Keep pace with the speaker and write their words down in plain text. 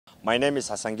My name is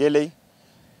Hassan Gele,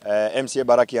 MCA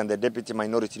Baraki and the Deputy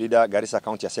Minority Leader, Garissa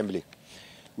County Assembly.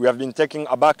 We have been taken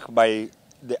aback by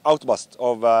the outburst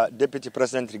of Deputy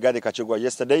President Rigathi Gachagua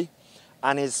yesterday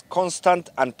and his constant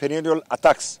and perennial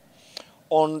attacks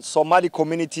on Somali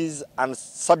communities and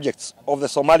subjects of the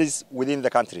Somalis within the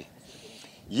country.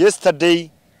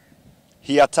 Yesterday,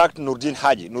 he attacked Noordin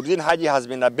Hajji. Noordin Hajji has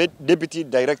been a Deputy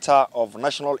Director of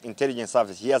National Intelligence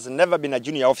Service. He has never been a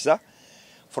junior officer.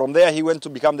 From there, he went to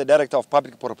become the Director of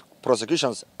Public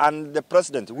Prosecutions, and the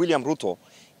President, William Ruto,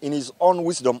 in his own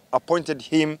wisdom, appointed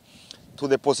him to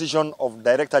the position of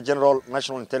Director General,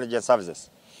 National Intelligence Services.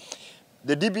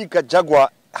 The DP Gachagua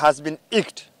has been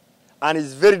icked and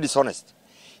is very dishonest.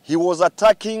 He was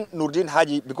attacking Noordin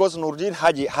Hajji because Noordin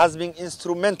Hajji has been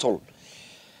instrumental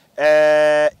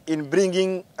in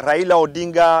bringing Raila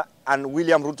Odinga and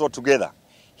William Ruto together.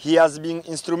 He has been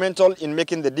instrumental in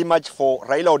making the demarch for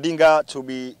Raila Odinga to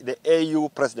be the AU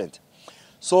president.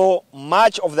 So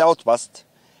much of the outburst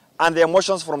and the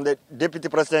emotions from the Deputy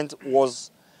President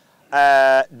was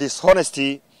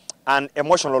dishonesty and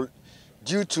emotional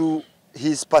due to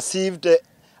his perceived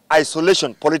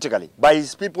isolation politically by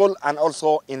his people and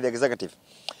also in the executive.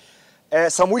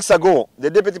 Some weeks ago,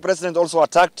 the Deputy President also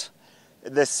attacked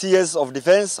the CS of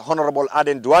Defense, Honorable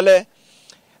Aden Duale.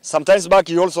 Sometimes back,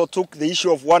 he also took the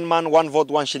issue of one man, one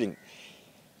vote, one shilling.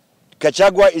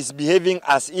 Gachagua is behaving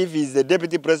as if he is the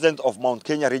Deputy President of Mount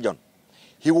Kenya region.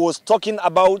 He was talking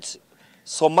about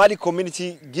Somali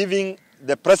community giving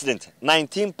the President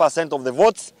 19% of the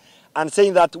votes and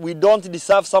saying that we don't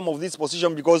deserve some of this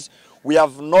position because we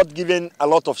have not given a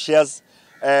lot of shares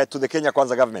to the Kenya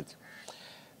Kwanza government.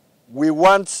 We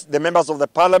want the members of the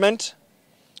parliament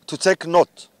to take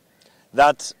note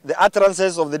that the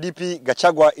utterances of the DP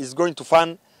Gachagua is going to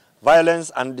fan violence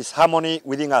and disharmony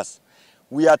within us.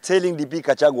 We are telling DP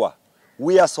Gachagua,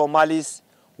 we are Somalis,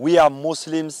 we are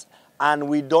Muslims, and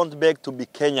we don't beg to be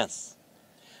Kenyans.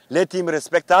 Let him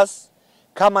respect us.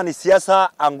 Kama ni siasa,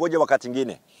 angoje wakati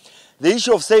ingine. The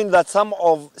issue of saying that some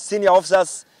of senior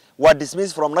officers were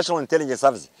dismissed from National Intelligence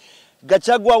Service.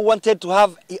 Gachagua wanted to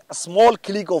have a small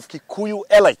clique of Kikuyu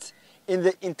elite in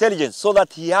the intelligence so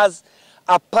that he has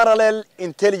a parallel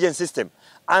intelligence system.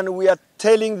 And we are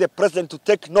telling the President to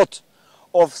take note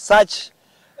of such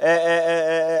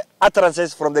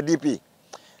utterances from the DP.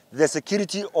 The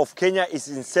security of Kenya is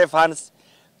in safe hands,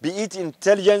 be it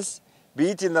intelligence, be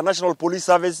it in the National Police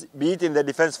Service, be it in the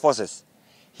Defense Forces.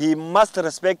 He must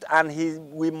respect and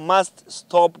we must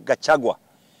stop Gachagua.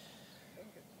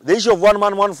 The issue of one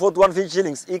man, 1 vote, 1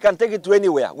 shillings, he can take it to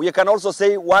anywhere. We can also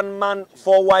say 1 man,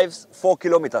 4 wives, 4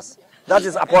 kilometers. That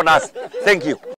is upon us. Thank you.